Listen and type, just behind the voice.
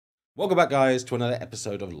Welcome back, guys, to another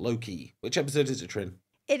episode of Loki. Which episode is it, Trin?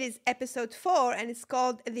 It is episode 4, and it's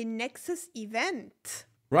called the Nexus event.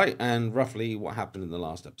 Right, and roughly what happened in the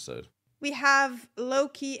last episode? We have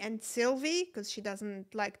Loki and Sylvie, because she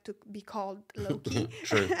doesn't like to be called Loki.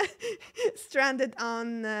 True. Stranded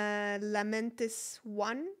on Lamentis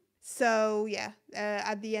 1. So, yeah,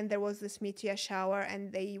 at the end there was this meteor shower,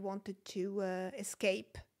 and they wanted to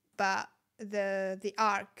escape, but the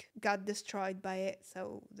Ark got destroyed by it,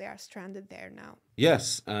 so they are stranded there now.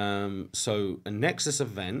 Yes, so a Nexus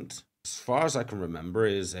event, as far as I can remember,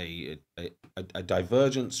 is a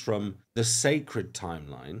divergence from the sacred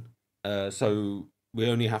timeline. So we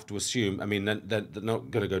only have to assume, I mean, they're not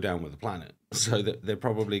going to go down with the planet. So they're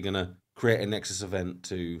probably going to create a Nexus event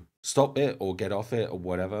to stop it or get off it or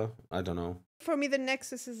whatever. I don't know. For me, the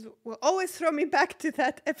Nexus will always throw me back to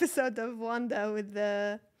that episode of Wanda with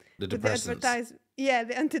the depressants.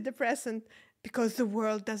 The antidepressant, because the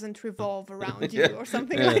world doesn't revolve around you or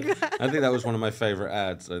something like that. I think that was one of my favorite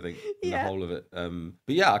ads, I think, in the whole of it.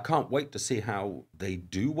 But yeah, I can't wait to see how they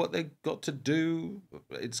do what they got to do.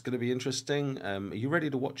 It's going to be interesting. Are you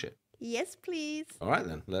ready to watch it? Yes, please. All right,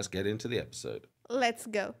 then. Let's get into the episode. Let's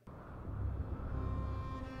go.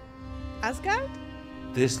 Asgard?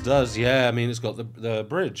 This does, yeah. I mean, it's got the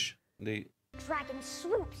bridge. The dragon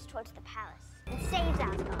swoops towards the palace and saves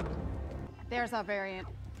Asgard. There's our variant.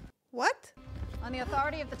 What? On the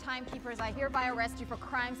authority of the Timekeepers, I hereby arrest you for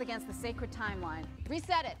crimes against the sacred timeline.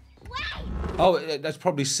 Reset it. Wait! Oh, that's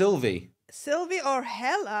probably Sylvie. Sylvie or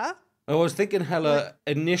Hela? I was thinking Hela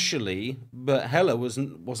initially, but Hela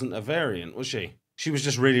wasn't a variant, was she? She was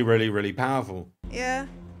just really, really, really powerful. Yeah.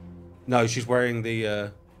 No, she's wearing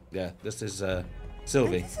the, this is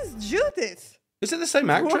Sylvie. And this is Judith. Is it the same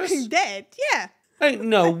actress? Walking Dead, yeah. Ain't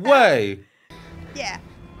no way. Yeah.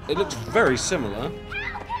 It looks very similar.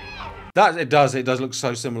 It does look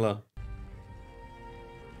so similar.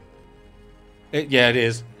 It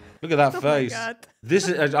is. Look at that face. My God. This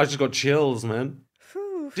is. I just got chills, man.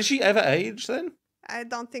 Whew. Did she ever age then? I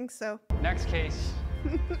don't think so. Next case.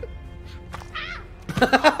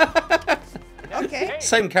 Okay.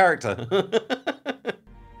 Same character.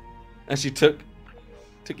 And she took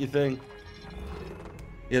your thing.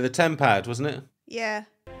 Yeah, the TemPad, wasn't it? Yeah.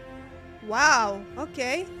 Wow.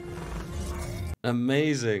 Okay.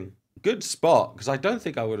 Amazing. Good spot, because I don't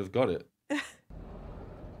think I would have got it.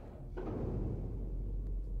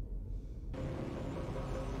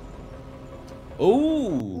 Ooh.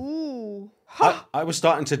 Ooh. I was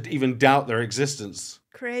starting to even doubt their existence.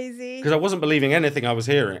 Crazy. Because I wasn't believing anything I was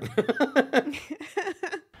hearing. I need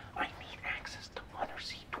access to Mother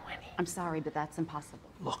C20. I'm sorry, but that's impossible.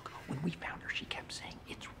 Look, when we found her, she kept saying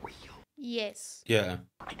it's real. Yes. Yeah.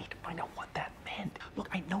 I need to find out what that meant. Look,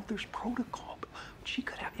 I know there's protocol, but she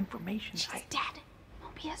could have information. She's dead.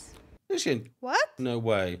 Mobius. Is she? What? No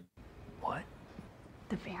way. What?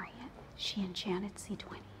 The variant. She enchanted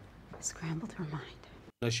C20. Scrambled her mind.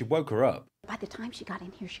 No, she woke her up. By the time she got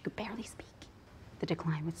in here, she could barely speak. The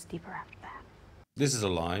decline was steeper after that. This is a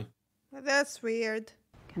lie. That's weird.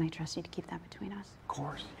 Can I trust you to keep that between us? Of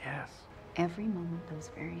course, yes. Every moment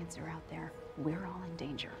those variants are out there, we're all in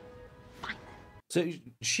danger. Find them. So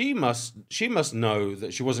she must know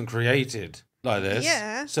that she wasn't created like this.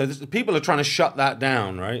 Yeah. So people are trying to shut that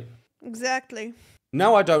down, right? Exactly.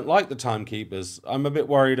 Now I don't like the Timekeepers. I'm a bit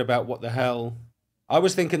worried about what the hell. I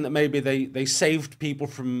was thinking that maybe they saved people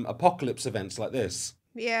from apocalypse events like this.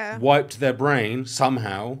 Yeah. Wiped their brain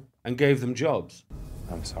somehow and gave them jobs.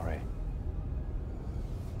 I'm sorry.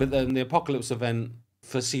 But then the apocalypse event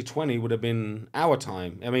for C20 would have been our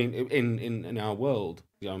time. I mean, in our world.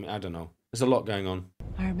 I mean, I don't know. There's a lot going on.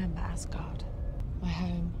 I remember Asgard. My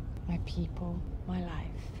home, my people, my life.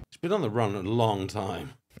 It's been on the run a long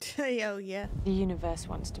time. Oh, yeah. The universe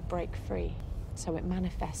wants to break free, so it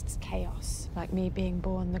manifests chaos, like me being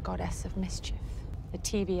born the goddess of mischief. The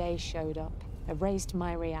TVA showed up, erased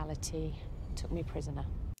my reality, took me prisoner.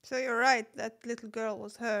 So you're right, that little girl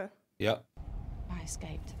was her. Yep. I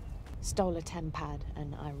escaped, stole a TemPad,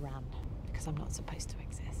 and I ran, because I'm not supposed to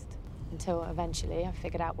exist. Until eventually I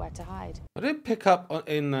figured out where to hide. I didn't pick up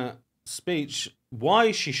in that speech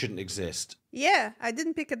why she shouldn't exist. Yeah, I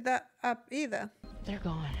didn't pick that up either. They're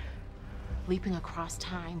gone. Leaping across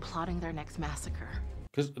time, plotting their next massacre.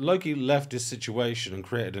 Because Loki left his situation and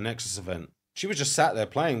created a Nexus event. She was just sat there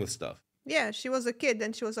playing with stuff. Yeah, she was a kid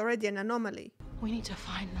and she was already an anomaly. We need to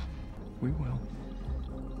find them. We will.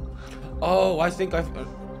 Oh, I think I've...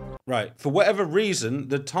 right. For whatever reason,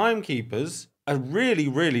 the Timekeepers are really,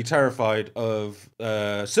 really terrified of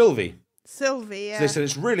Sylvie. Sylvie, yeah. So they said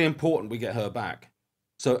it's really important we get her back.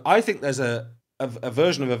 So I think there's a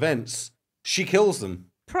version of events. She kills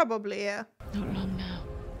them. Probably, yeah. Not long now.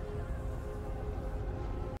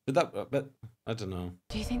 But I don't know.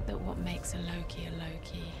 Do you think that what makes a Loki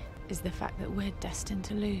is the fact that we're destined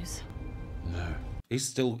to lose? No, He's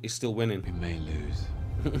still winning. we may lose,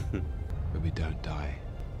 but we don't die.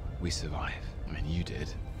 We survive. I mean, you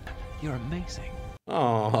did. You're amazing.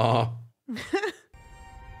 Oh.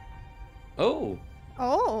 Oh.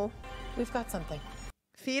 Oh, We've got something.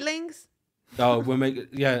 feelings? Oh, we're making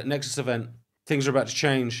Nexus event. Things are about to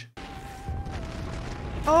change.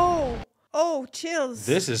 Oh, chills.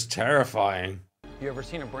 This is terrifying. You ever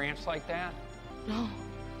seen a branch like that? No.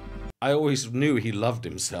 I always knew he loved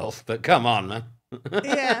himself, but come on, man.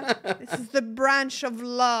 Yeah, this is the branch of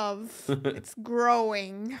love. It's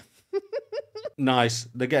growing. Nice.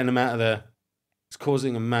 They're getting them out of there. It's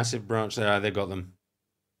causing a massive branch there. They got them.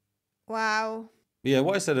 Wow. Yeah,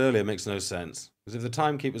 what I said earlier makes no sense. Because if the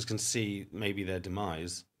timekeepers can see maybe their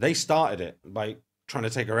demise, they started it by trying to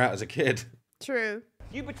take her out as a kid. True.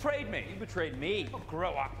 You betrayed me. You betrayed me. Oh,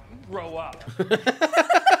 grow up. Grow up.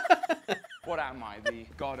 What am I? The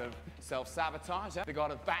god of self-sabotage? The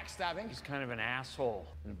god of backstabbing? He's kind of an asshole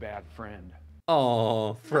and a bad friend.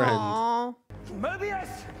 Oh, friend. Aww. Mobius!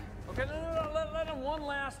 Okay, no, let him one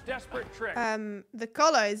last desperate trick. The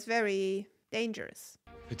color is very dangerous.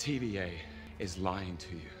 The TVA is lying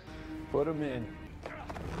to you. Put him in.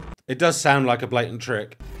 It does sound like a blatant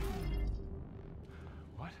trick.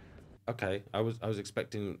 What? Okay, I was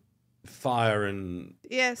expecting fire and...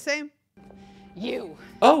 Yeah, same. You.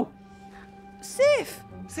 Oh, Sif!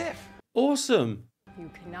 Sif! awesome.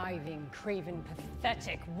 You conniving, craven,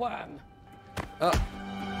 pathetic worm. I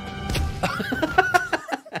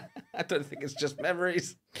don't think it's just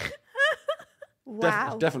memories.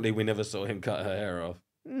 Wow. Definitely we never saw him cut her hair off.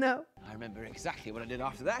 No. I remember exactly what I did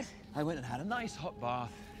after that. I went and had a nice hot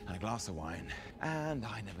bath and a glass of wine, and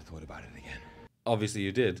I never thought about it again. Obviously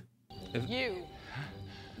you did. You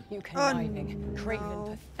conniving,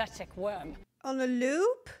 craven, pathetic worm. On a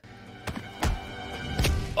loop?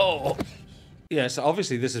 Oh! Yeah, so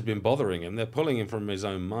obviously this has been bothering him. They're pulling him from his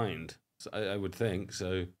own mind, so I would think,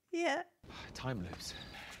 so... Yeah. Time loops.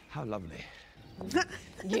 How lovely.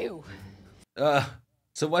 You.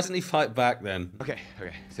 So why doesn't he fight back then? Okay,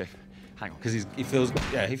 Sif, hang on. Because he feels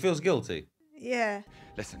guilty. Yeah.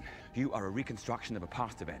 Listen, you are a reconstruction of a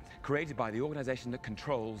past event created by the organization that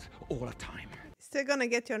controls all of time. Still gonna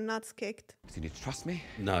get your nuts kicked. So you need to trust me.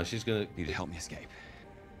 No, she's gonna... You need to help me escape.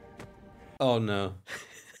 Oh no.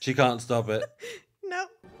 She can't stop it. No.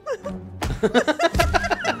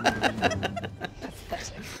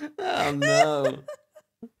 Oh no.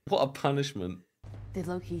 What a punishment. Did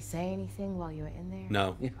Loki say anything while you were in there?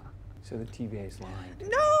 No. Yeah. So the TVA's lying.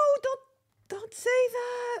 No, don't say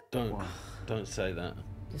that. Don't say that.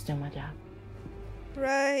 Just doing my job.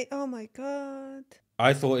 Right. Oh my god.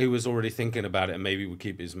 I thought he was already thinking about it and maybe would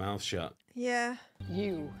keep his mouth shut. Yeah.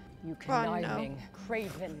 You conniving,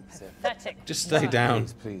 craven, pathetic. Just stay down.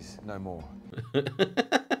 Please, no more.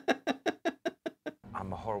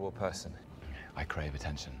 I'm a horrible person. I crave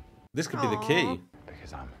attention This could be the key.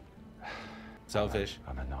 because I'm Selfish.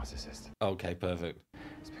 I'm a narcissist. Okay, perfect.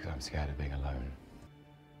 It's because I'm scared of being alone.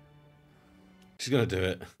 She's gonna do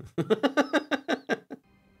it.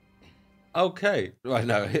 Okay. Right,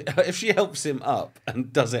 no. If she helps him up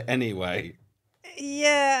and does it anyway.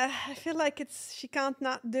 Yeah, I feel like she can't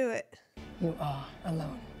not do it. You are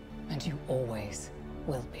alone, and you always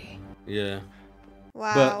will be. Yeah.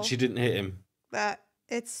 Wow. But she didn't hit him. But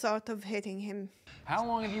it's sort of hitting him. How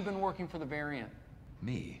long have you been working for the Variant?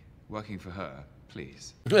 Me? Working for her?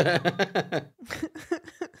 Please.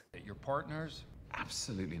 Your partners?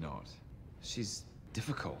 Absolutely not. She's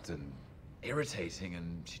difficult and irritating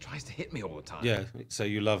and she tries to hit me all the time. Yeah, so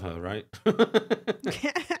you love her, right?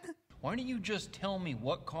 Why don't you just tell me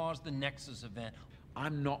what caused the Nexus event?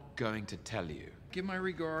 I'm not going to tell you. Give my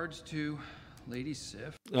regards to Lady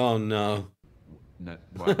Sif. Oh no. No,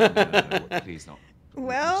 no, please not.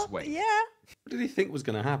 Well, Just wait. yeah. What did he think was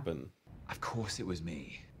gonna happen? Of course it was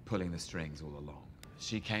me, pulling the strings all along.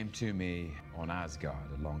 She came to me on Asgard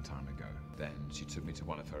a long time ago. Then she took me to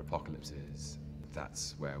one of her apocalypses.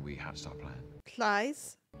 That's where we hatched our plan.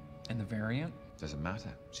 Lies. And the Variant? Doesn't matter.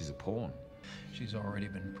 She's a pawn. She's already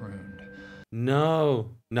been pruned. No.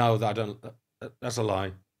 No, that's a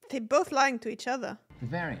lie. They're both lying to each other. The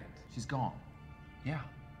Variant, she's gone. Yeah,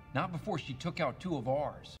 not before she took out 2 of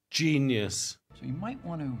ours. Genius. So you might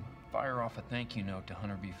want to fire off a thank you note to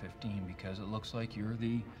Hunter B-15 because it looks like you're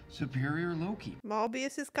the superior Loki.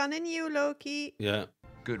 Mobius is cunning you, Loki. Yeah.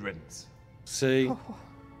 Good riddance. See?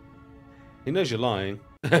 He knows you're lying.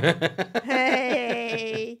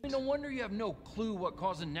 Hey. No wonder you have no clue what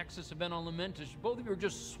caused a Nexus event on Lamentis. Both of you are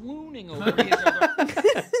just swooning over each other.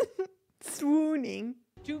 Swooning.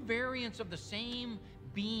 Two variants of the same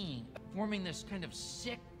being, forming this kind of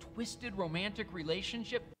sick, twisted romantic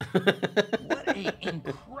relationship. What a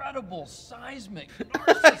incredible seismic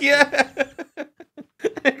narcissism. Yeah.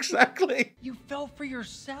 Exactly. You fell for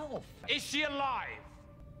yourself. Is she alive?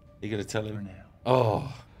 You gonna tell him? For now.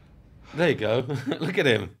 Oh, there you go. Look at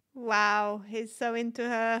him. Wow, he's so into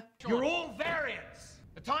her. You're all variants.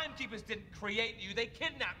 The Timekeepers didn't create you. They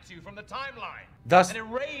kidnapped you from the timeline. That's- and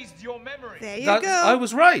erased your memories. There you That's, go. I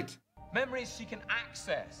was right. Memories she can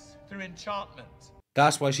access through enchantment.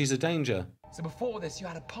 That's why she's a danger. So before this, you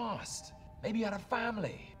had a past. Maybe you had a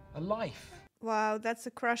family, a life. Wow, that's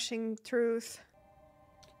a crushing truth.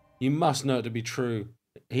 You must know it to be true.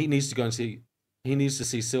 He needs to go and see. He needs to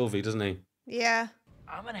see Sylvie, doesn't he? Yeah.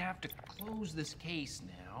 I'm gonna have to close this case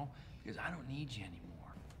now because I don't need you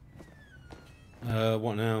anymore.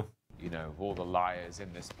 What now? You know, of all the liars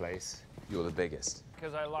in this place, you're the biggest.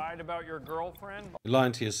 Because I lied about your girlfriend? You're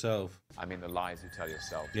lying to yourself. I mean, the lies you tell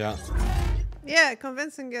yourself. Yeah. Yeah,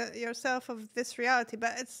 convincing yourself of this reality,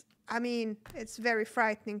 but it's very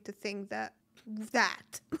frightening to think that.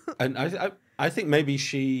 And I think maybe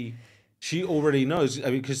she already knows. I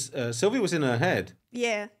mean, because Sylvie was in her head.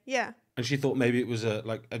 Yeah, yeah. And she thought maybe it was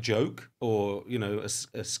like a joke or, you know,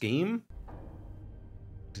 a scheme.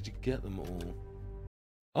 Did you get them all?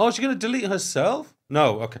 Oh, is she going to delete herself?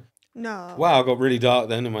 No, okay. No. Wow, I got really dark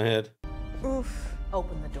then in my head. Oof.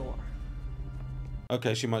 Open the door.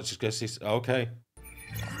 Okay, she might just go see. Okay.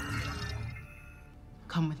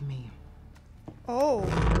 Come with me. Oh.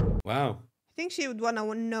 Wow. I think she would want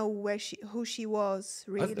to know who she was,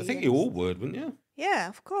 really. I think you all would, wouldn't you? Yeah,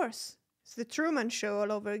 of course. It's the Truman Show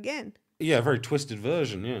all over again. Yeah, a very twisted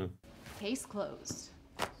version, yeah. Case closed.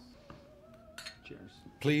 Cheers.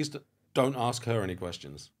 Please don't ask her any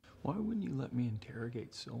questions. Why wouldn't you let me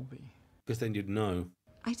interrogate Sylvie? Because then you'd know.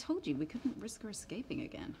 I told you we couldn't risk her escaping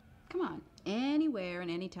again. Come on. Anywhere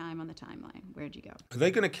and anytime on the timeline. Where'd you go? Are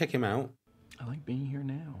they going to kick him out? I like being here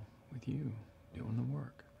now with you, doing the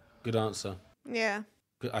work. Good answer. Yeah.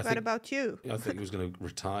 What about you? I think he was going to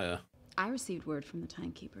retire. I received word from the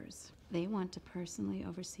Timekeepers. They want to personally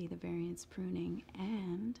oversee the variance pruning,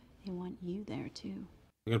 and they want you there too.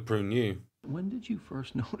 I'm going to prune you. When did you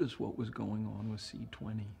first notice what was going on with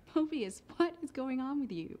C20? Mobius, what is going on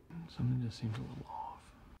with you? Something just seems a little off.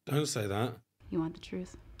 Don't say that. You want the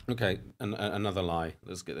truth? Okay, another lie.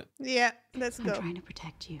 Let's get it. Yeah, let's I'm go. trying to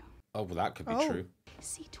protect you. Oh, well, that could be true.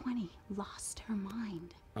 C20 lost her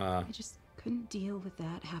mind. I just couldn't deal with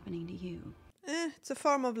that happening to you. It's a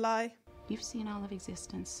form of lie. You've seen all of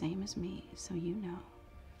existence, same as me, so you know.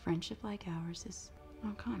 Friendship like ours is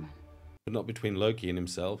uncommon. But not between Loki and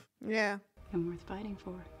himself. Yeah. And worth fighting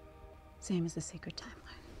for. Same as the sacred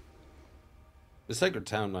timeline. The sacred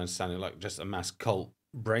timeline sounded like just a mass cult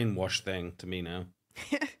brainwash thing to me now.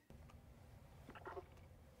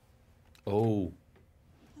 Oh.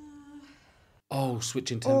 Oh,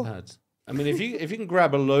 switching TemPads. I mean, if you can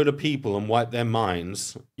grab a load of people and wipe their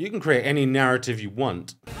minds, you can create any narrative you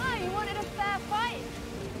want. Ah, you wanted a fair fight.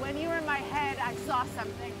 When you were in my head, I saw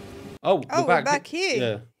something. Oh, we're back here.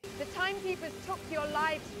 Yeah. The Timekeepers took your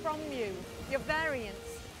lives from you, your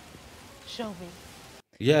variants. Show me.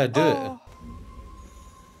 Yeah, do it.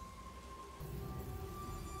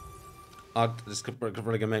 This is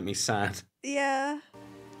probably gonna make me sad. Yeah.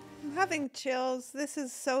 I'm having chills. This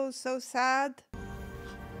is so sad.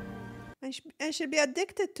 And she'll be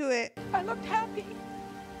addicted to it. I looked happy.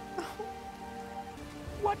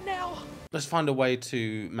 What now? Let's find a way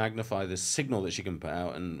to magnify this signal that she can put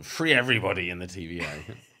out and free everybody in the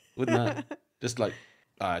TVA. Wouldn't that? Just like,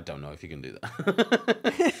 I don't know if you can do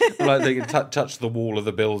that. Like they can touch the wall of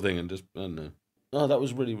the building and just, I don't know. Oh, that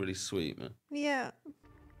was really, really sweet, man. Yeah.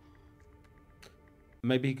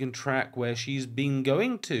 Maybe he can track where she's been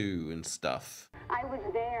going to and stuff. I was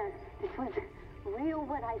there. This was real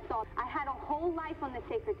what I saw. I had a whole life on the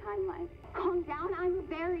sacred timeline. Calm down, I'm a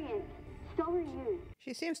variant. So are you.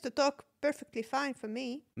 She seems to talk perfectly fine for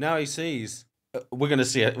me. Now he sees. We're gonna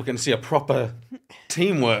see a proper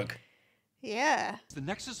teamwork. Yeah. The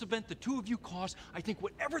Nexus event the two of you caused, I think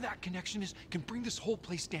whatever that connection is, can bring this whole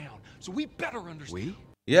place down. So we better understand. We?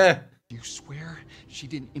 Yeah. You swear she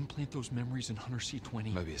didn't implant those memories in Hunter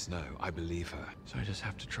C20? Mobius, no. I believe her. So I just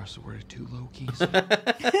have to trust the word of two Lokis?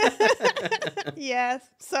 Yes.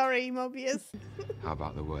 Sorry, Mobius. How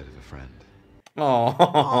about the word of a friend?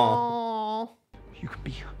 Aww. You can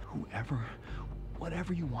be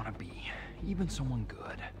whatever you want to be. Even someone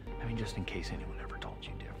good. I mean, just in case anyone ever told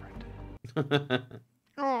you different.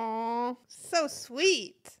 Aw, so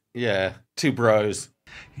sweet. Yeah, two bros.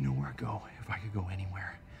 You know where I go if I could go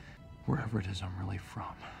anywhere? Wherever it is I'm really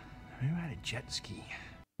from. Maybe I had a jet ski.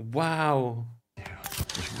 Wow. Yeah,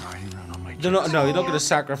 just riding around on my jet No, ski. you're not going to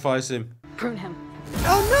sacrifice him. Prune him.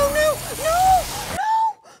 Oh, no!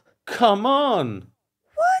 Come on.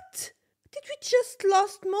 What? Did we just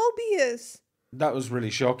lost Mobius? That was really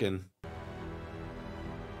shocking.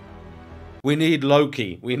 We need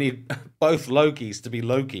Loki. We need both Lokis to be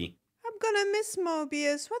Loki. I'm gonna miss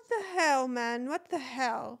Mobius. What the hell, man? What the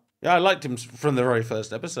hell? Yeah, I liked him from the very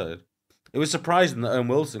first episode. It was surprising that Owen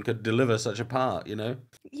Wilson could deliver such a part, you know?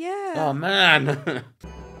 Yeah. Oh, man.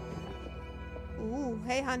 Ooh,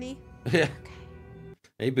 hey, honey. Yeah.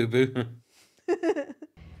 Hey, boo-boo.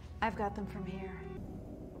 I've got them from here.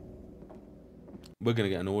 We're going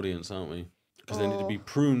to get an audience, aren't we? Because they need to be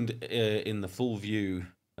pruned in the full view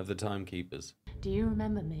of the Timekeepers. Do you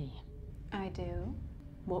remember me? I do.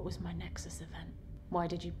 What was my Nexus event? Why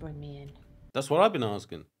did you bring me in? That's what I've been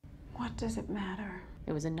asking. What does it matter?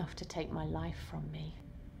 It was enough to take my life from me.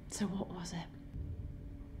 So what was it?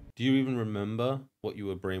 Do you even remember what you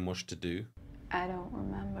were brainwashed to do? I don't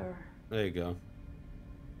remember. There you go.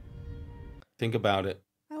 Think about it.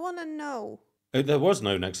 I wanna know. There was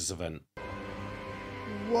no Nexus event.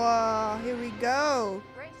 Whoa, here we go.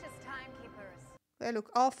 Gracious timekeepers. They look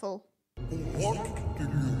awful. What do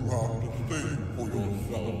you have to say for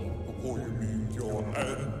yourself before you meet your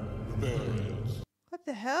end variance? What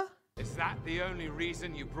the hell? Is that the only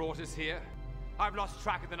reason you brought us here? I've lost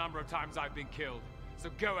track of the number of times I've been killed. So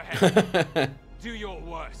go ahead. Do your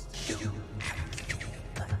worst.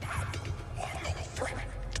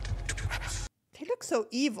 They look so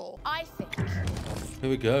evil. I think Here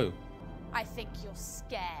we go. you're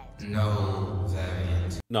scared. No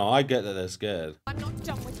variant. No, I get that they're scared. I'm not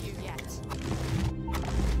done with you yet.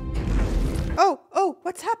 Oh,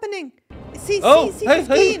 what's happening? See, Oh, see, hey,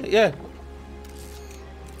 15. yeah.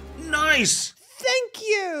 Nice. Thank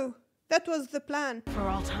you. That was the plan. For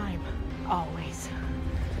all time. Always.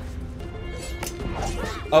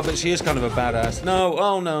 Oh, but she is kind of a badass. No,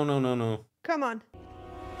 oh, no. Come on.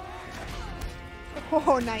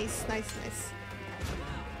 Oh, nice.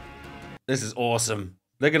 This is awesome.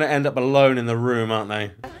 They're going to end up alone in the room, aren't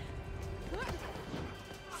they?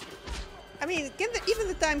 I mean, can even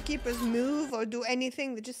the timekeepers move or do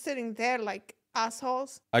anything? They're just sitting there like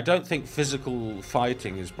assholes. I don't think physical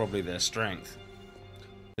fighting is probably their strength.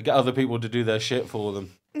 They get other people to do their shit for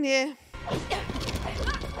them. Yeah.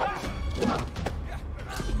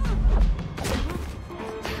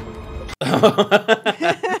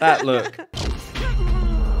 That look.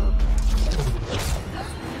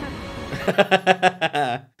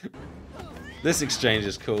 This exchange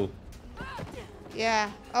is cool.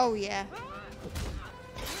 Yeah. Oh, yeah.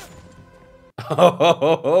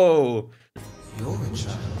 Oh. You're in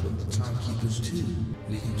charge of the timekeepers too.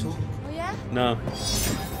 We can talk. Oh, yeah? No.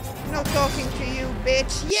 No talking to you,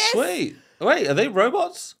 bitch. Yes. Wait, are they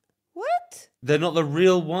robots? What? They're not the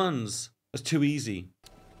real ones. It's too easy.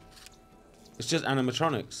 It's just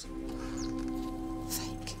animatronics.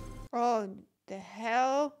 Oh, the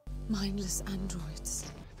hell? Mindless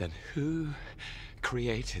androids. Then who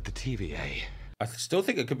created the TVA? I still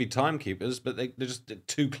think it could be timekeepers, but they're just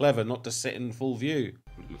too clever not to sit in full view.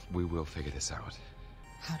 We will figure this out.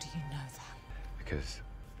 How do you know that? Because,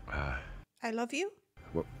 I love you?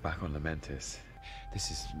 we're back on Lamentis.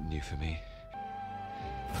 This is new for me.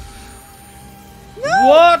 No!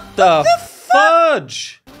 What the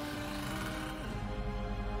fudge?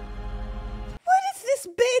 What is this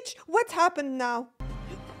bitch? What happened now?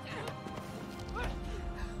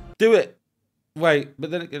 Do it. Wait,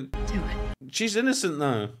 but then again... Do it. She's innocent,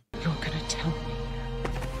 though. You're gonna tell me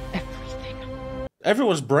everything.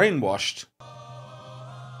 Everyone's brainwashed.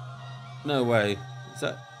 No way. Is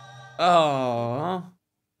that... Oh.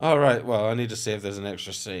 All right, well, I need to see if there's an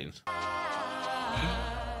extra scene.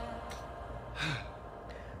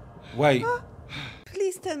 Wait.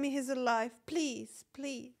 Please tell me he's alive. Please,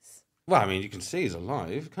 please. Well, I mean, you can see he's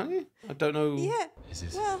alive, can't you? I don't know. Yeah. Is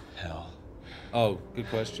this well, hell? Oh, good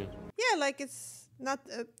question. Yeah, like it's not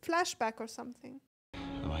a flashback or something.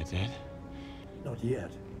 Am I dead? Not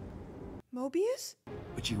yet. Mobius?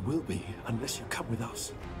 But you will be unless you come with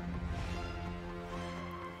us.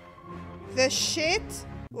 The shit?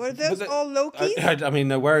 Were those all Lokis? I mean,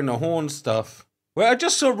 they're wearing the horn stuff. Well, I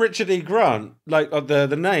just saw Richard E. Grant, like the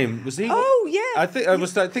name. Was he? Oh, yeah. I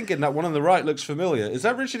was thinking that one on the right looks familiar. Is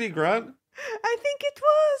that Richard E. Grant? I think it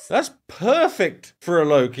was. That's perfect for a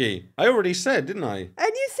Loki. I already said, didn't I? And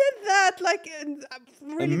you said that that like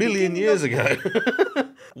really a million beginning years of- ago.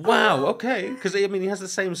 Wow, okay. Because, I mean, he has the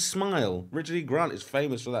same smile. Richard E. Grant is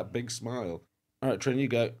famous for that big smile. All right, Trin, you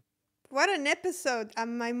go. What an episode.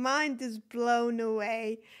 My mind is blown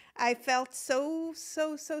away. I felt so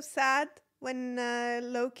sad when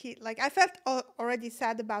Loki, like, I felt already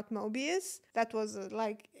sad about Mobius. That was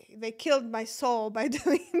like, they killed my soul by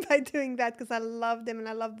doing that, because I loved him and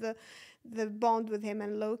I loved the bond with him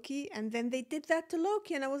and Loki. And then they did that to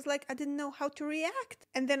Loki, and I was like, I didn't know how to react.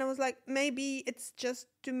 And then I was like, maybe it's just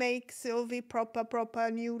to make Sylvie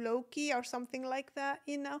proper new Loki or something like that,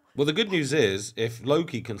 you know? Well, the good news is, if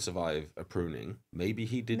Loki can survive a pruning, maybe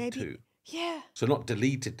he did too. Yeah. So not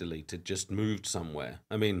deleted, just moved somewhere.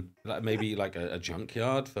 I mean, maybe like a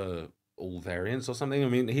junkyard for all variants or something. I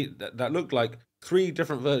mean, that looked like 3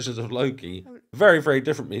 different versions of Loki, very, very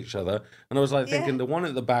different from each other. And I was like thinking, the one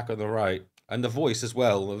at the back on the right, and the voice as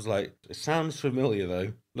well, I was like, it sounds familiar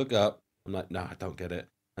though. Look up. I'm like, no, I don't get it.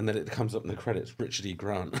 And then it comes up in the credits, Richard E.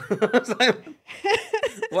 Grant. I was like,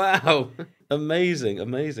 wow, amazing.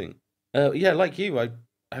 Yeah, like you,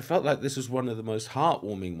 I felt like this was one of the most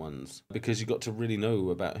heartwarming ones, because you got to really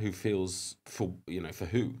know about who feels for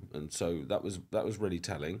who, and so that was really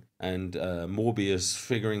telling. And Morbius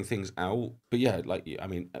figuring things out. But yeah, like I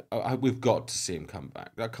mean, we've got to see him come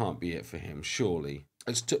back. That can't be it for him, surely.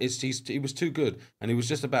 He was too good, and it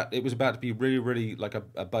was about to be really like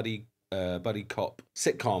a buddy cop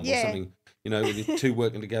sitcom or something, with the 2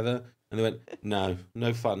 working together. And they went, no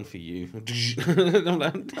fun for you. And I'm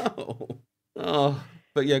like, no. Oh.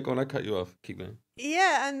 But yeah, go on, I cut you off. Keep going.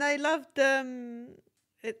 Yeah, and I loved the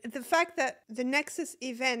fact that the Nexus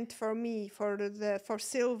event for me, for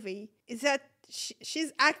Sylvie, is that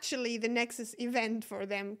she's actually the Nexus event for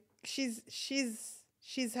them. It's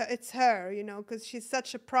her, because she's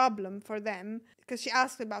such a problem for them. Because she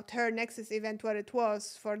asked about her Nexus event, what it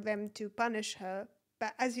was for them to punish her.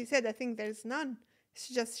 But as you said, I think there's none. It's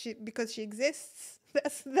just because she exists.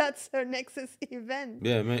 That's her Nexus event.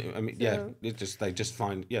 Yeah, I mean, they just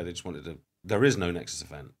wanted to. There is no Nexus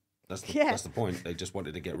event. That's the point. They just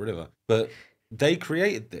wanted to get rid of her. But they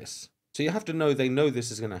created this, so you have to know they know this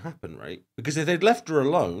is going to happen, right? Because if they'd left her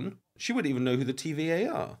alone, she wouldn't even know who the TVA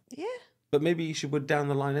are. Yeah. But maybe she would down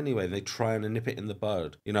the line anyway. They try and nip it in the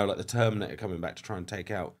bud. Like the Terminator coming back to try and take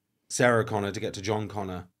out Sarah Connor to get to John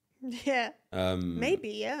Connor. Yeah. Maybe,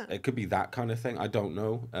 yeah. It could be that kind of thing. I don't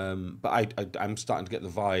know. But I'm starting to get the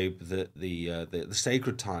vibe that the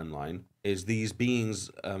sacred timeline is these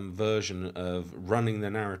beings' version of running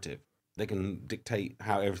the narrative. They can dictate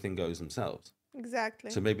how everything goes themselves.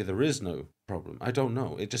 Exactly. So maybe there is no problem. I don't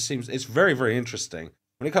know. It just seems it's very, very interesting.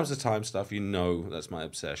 When it comes to time stuff, that's my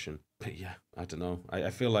obsession. But yeah, I don't know.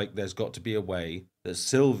 I feel like there's got to be a way that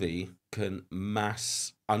Sylvie can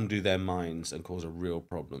mass undo their minds and cause a real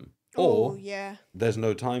problem. Or there's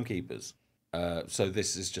no timekeepers. So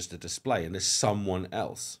this is just a display and there's someone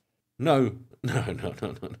else. No.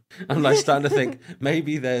 I'm like starting to think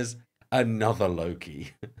maybe there's another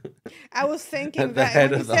Loki. I was thinking at the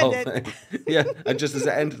head of the whole thing. Yeah, and just as it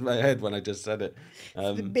entered my head when I just said it.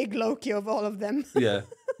 The big Loki of all of them. Yeah.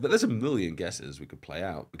 But there's a million guesses we could play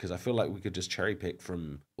out, because I feel like we could just cherry pick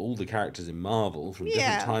from all the characters in Marvel from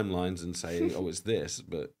different timelines and say, oh, it's this.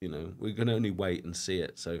 But, we can only wait and see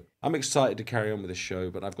it. So I'm excited to carry on with the show,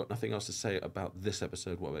 but I've got nothing else to say about this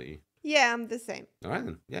episode. What about you? Yeah, I'm the same. All right,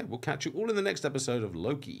 then. Yeah, we'll catch you all in the next episode of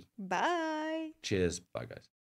Loki. Bye. Cheers. Bye, guys.